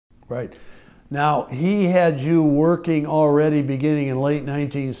Right. Now, he had you working already beginning in late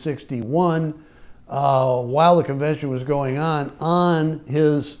 1961, while the convention was going on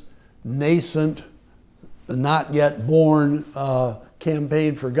his nascent, not yet born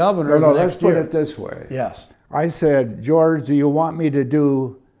campaign for governor. No, let's put it this way. Yes. I said, George, do you want me to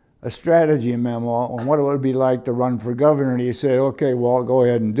do a strategy memo on what it would be like to run for governor? And he said, okay, Walt, go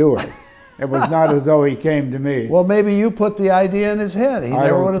ahead and do it. It was not as though he came to me. Well, maybe you put the idea in his head. He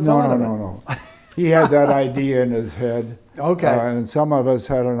never would have thought of it. No. He had that idea in his head. Okay. And some of us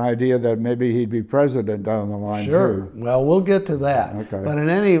had an idea that maybe he'd be president down the line, sure. too. Well, we'll get to that. Okay. But in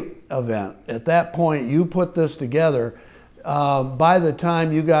any event, at that point, you put this together. By the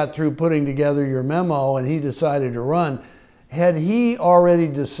time you got through putting together your memo and he decided to run, had he already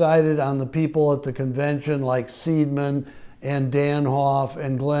decided on the people at the convention like Seidman and Danhoff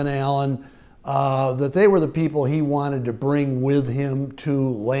and Glenn Allen, that they were the people he wanted to bring with him to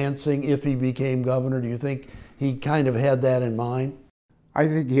Lansing if he became governor? Do you think he kind of had that in mind? I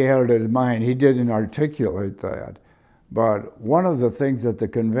think he had it in mind. He didn't articulate that. But one of the things that the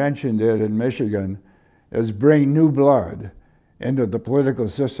convention did in Michigan is bring new blood into the political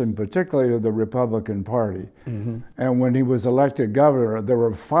system, particularly of the Republican Party. Mm-hmm. And when he was elected governor, there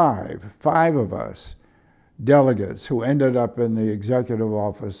were five of us delegates who ended up in the executive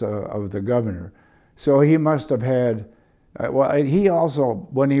office of the governor. So he must have had, he also,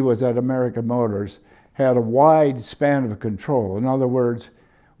 when he was at American Motors, had a wide span of control. In other words,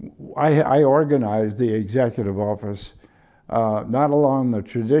 I organized the executive office not along the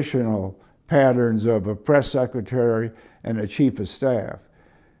traditional patterns of a press secretary and a chief of staff.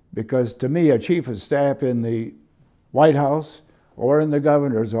 Because to me, a chief of staff in the White House or in the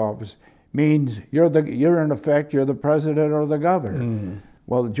governor's office means you're in effect, you're the president or the governor. Mm.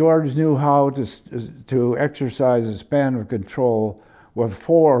 Well, George knew how to exercise a span of control with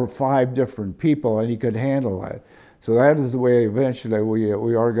 4 or 5 different people, and he could handle that. So that is the way eventually we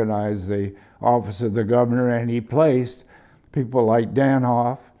organized the office of the governor, and he placed people like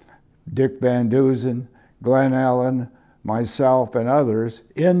Danhoff, Dick Van Dusen, Glenn Allen, myself, and others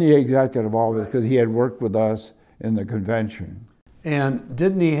in the executive office because he had worked with us in the convention. And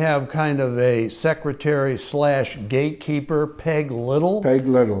didn't he have kind of a secretary / gatekeeper, Peg Little? Peg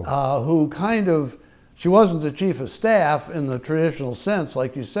Little. Who kind of, she wasn't the chief of staff in the traditional sense,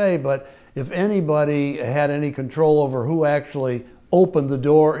 like you say, but if anybody had any control over who actually opened the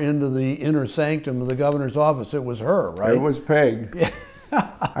door into the inner sanctum of the governor's office, it was her, right? It was Peg. Yeah.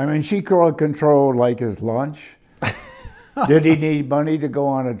 I mean, she could control like his lunch. Did he need money to go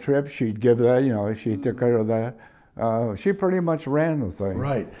on a trip? She'd give that, you know, she took care of that. She pretty much ran the thing.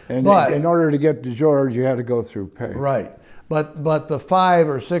 Right. And in order to get to George, you had to go through Peg. Right. But the 5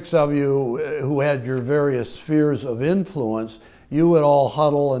 or 6 of you who had your various spheres of influence, you would all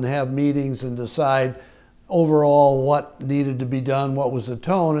huddle and have meetings and decide overall what needed to be done, what was the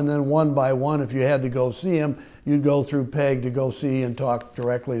tone, and then one by one, if you had to go see him, you'd go through Peg to go see and talk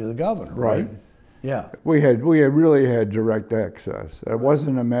directly to the governor, right? Yeah. We really had direct access. It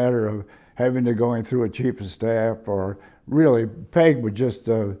wasn't a matter of having to going through a chief of staff, or really, Peg would just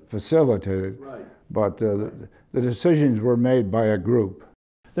facilitate it. Right. But the decisions were made by a group.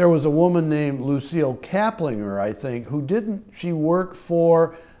 There was a woman named Lucille Kaplinger, I think, she worked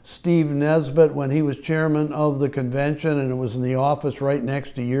for Steve Nesbitt when he was chairman of the convention, and it was in the office right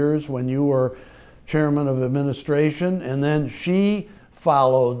next to yours when you were chairman of administration, and then she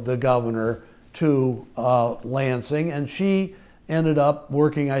followed the governor to Lansing, and she ended up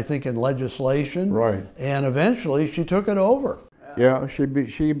working, I think, in legislation. Right. And eventually she took it over. Yeah, she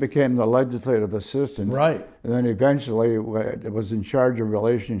became the legislative assistant. Right. And then eventually was in charge of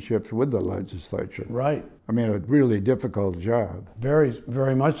relationships with the legislature. Right. I mean, a really difficult job. Very,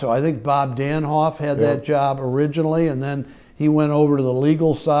 very much so. I think Bob Danhoff had that job originally, and then he went over to the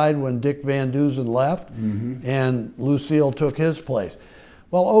legal side when Dick Van Dusen left, and Lucille took his place.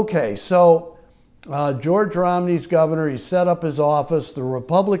 Well, okay, so George Romney's governor, he set up his office. The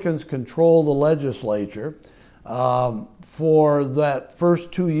Republicans control the legislature for that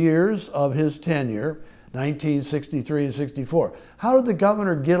first 2 years of his tenure, 1963 and 64. How did the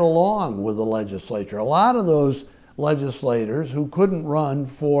governor get along with the legislature? A lot of those legislators who couldn't run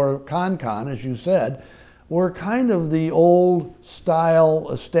for con, as you said, were kind of the old style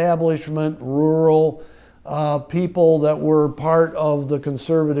establishment, rural people that were part of the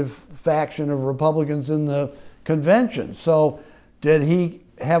conservative faction of Republicans in the convention. So did he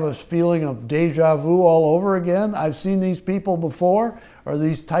have a feeling of deja vu all over again? I've seen these people before, or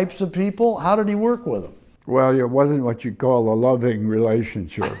these types of people. How did he work with them? Well, it wasn't what you'd call a loving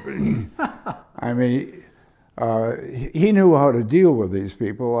relationship. I mean, he knew how to deal with these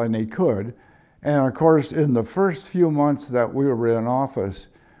people, and he could. And of course, in the first few months that we were in office,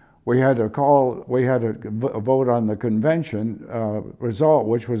 we had to vote on the convention result,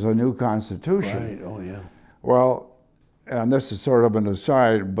 which was a new constitution. Right, oh yeah. Well, and this is sort of an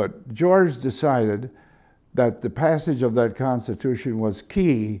aside, but George decided that the passage of that constitution was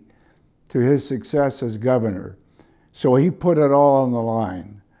key to his success as governor. So he put it all on the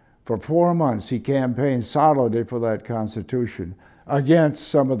line. For 4 months, he campaigned solidly for that Constitution against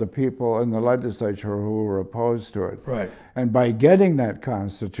some of the people in the legislature who were opposed to it. Right. And by getting that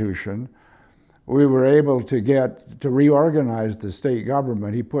Constitution, we were able to reorganize the state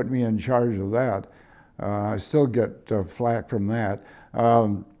government. He put me in charge of that. I still get flack from that,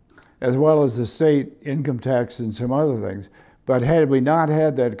 as well as the state income tax and some other things. But had we not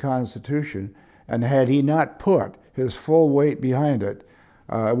had that Constitution, and had he not put his full weight behind it,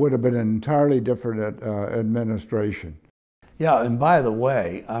 it would have been an entirely different administration. Yeah, and by the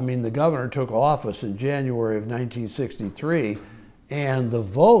way, I mean, the governor took office in January of 1963, and the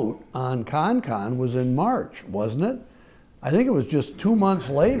vote on CONCON was in March, wasn't it? I think it was just 2 months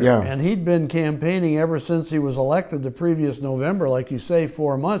later, yeah. And he'd been campaigning ever since he was elected the previous November, like you say,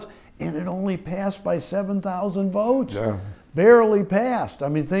 4 months, and it only passed by 7,000 votes. Yeah. Barely passed. I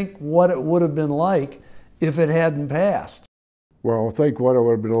mean, think what it would have been like if it hadn't passed. Well, think what it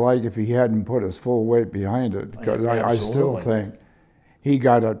would have been like if he hadn't put his full weight behind it, because I still think he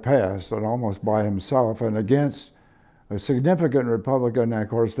got it passed, and almost by himself, and against a significant Republican and, of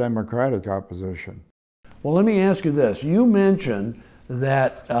course, Democratic opposition. Well, let me ask you this. You mentioned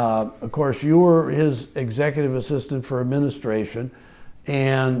that, of course, you were his executive assistant for administration,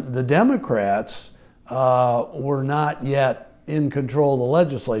 and the Democrats were not yet in control of the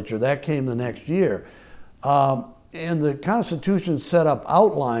legislature. That came the next year. And the Constitution set up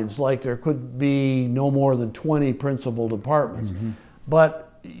outlines like there could be no more than 20 principal departments. Mm-hmm.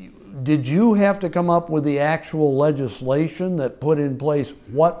 But did you have to come up with the actual legislation that put in place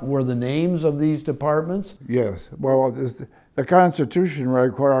what were the names of these departments? Yes. Well, the Constitution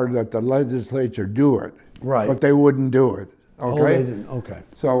required that the legislature do it. Right. But they wouldn't do it. Okay? Oh, they didn't. Okay.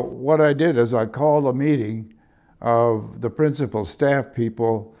 So what I did is I called a meeting of the principal staff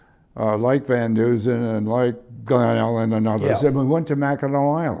people like Van Dusen and like Glen Ellen and others, and we went to Mackinac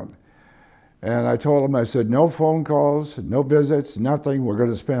Island. And I told them, I said, no phone calls, no visits, nothing. We're going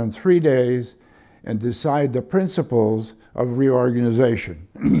to spend 3 days and decide the principles of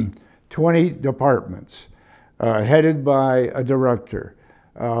reorganization. 20 departments, headed by a director,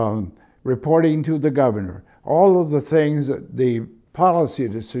 reporting to the governor, all of the things, the policy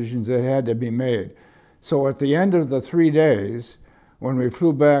decisions that had to be made. So at the end of the 3 days, when we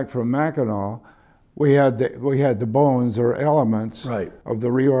flew back from Mackinac, we had the bones or elements of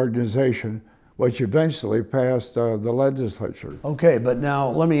the reorganization, which eventually passed the legislature. Okay, but now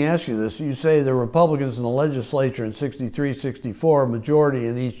let me ask you this. You say the Republicans in the legislature in 63, 64, majority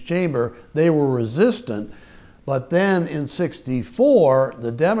in each chamber, they were resistant. But then in 64,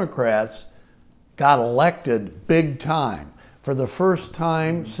 the Democrats got elected big time. For the first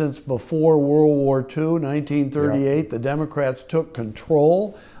time since before World War II, 1938, the Democrats took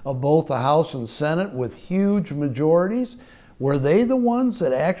control of both the House and Senate with huge majorities. Were they the ones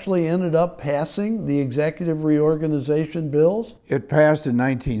that actually ended up passing the executive reorganization bills? It passed in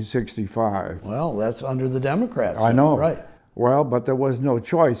 1965. Well, that's under the Democrats. I know. Right. Well, but there was no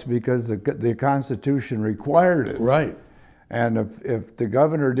choice because the Constitution required it. Right. And if the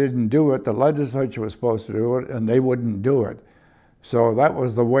governor didn't do it, the legislature was supposed to do it, and they wouldn't do it. So that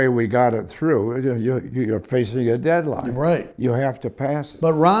was the way we got it through. You're facing a deadline. Right. You have to pass it.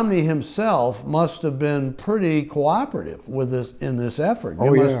 But Romney himself must have been pretty cooperative with this in this effort.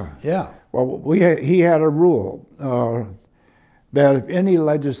 Yeah. Well, he had a rule that if any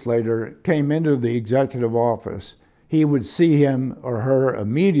legislator came into the executive office, he would see him or her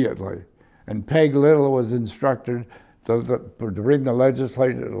immediately. And Peg Little was instructed to bring the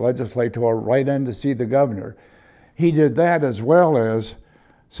legislator right in to see the governor. He did that as well as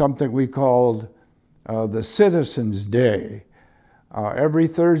something we called the Citizens' Day. Every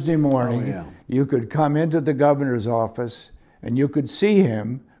Thursday morning, you could come into the governor's office and you could see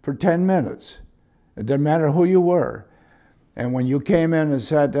him for 10 minutes. It didn't matter who you were. And when you came in and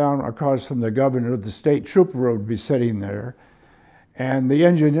sat down across from the governor, the state trooper would be sitting there. And the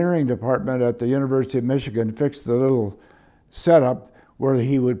engineering department at the University of Michigan fixed the little setup where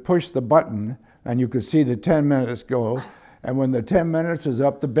he would push the button and you could see the 10 minutes go. And when the 10 minutes was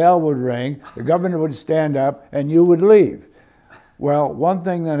up, the bell would ring, the governor would stand up, and you would leave. Well, one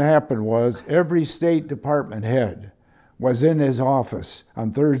thing that happened was every state department head was in his office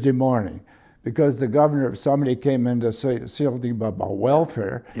on Thursday morning because the governor, if somebody came in to say something about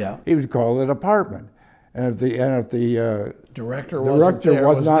welfare, Yeah. he would call it apartment. And if the Director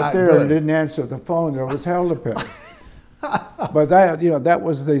was not there good. and didn't answer the phone, there was hell to pay. But that, that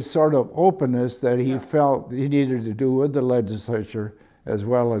was the sort of openness that he felt he needed to do with the legislature as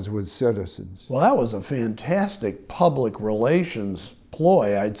well as with citizens. Well, that was a fantastic public relations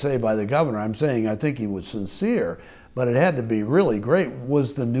ploy, I'd say, by the governor. I'm saying I think he was sincere, but it had to be really great.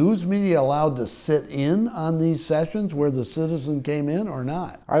 Was the news media allowed to sit in on these sessions where the citizen came in or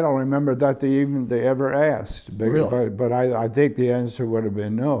not? I don't remember that they ever asked, Really? but I think the answer would have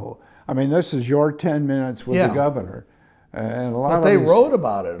been no. I mean, this is your 10 minutes with the governor. And a lot But they of wrote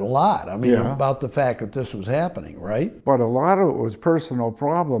about it a lot. I mean, Yeah. about the fact that this was happening, right? But a lot of it was personal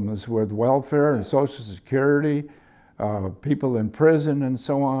problems with welfare and Social Security, people in prison and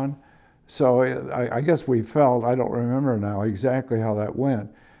so on. So I guess we felt, I don't remember now exactly how that went,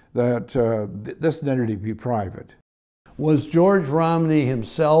 that this needed to be private. Was George Romney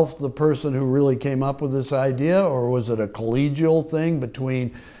himself the person who really came up with this idea, or was it a collegial thing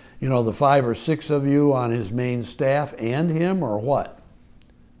between, the 5 or 6 of you on his main staff and him, or what?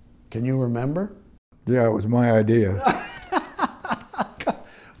 Can you remember? Yeah, it was my idea.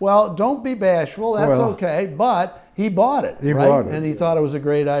 Well, don't be bashful, that's Well, okay, but he bought it, he right? bought it. And he thought it was a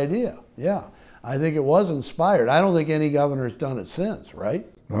great idea, yeah. I think it was inspired. I don't think any governor's done it since, right?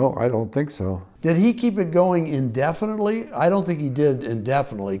 No, I don't think so. Did he keep it going indefinitely? I don't think he did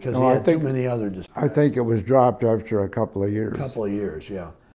indefinitely because he had too many other I think it was dropped after a couple of years. couple of years, yeah.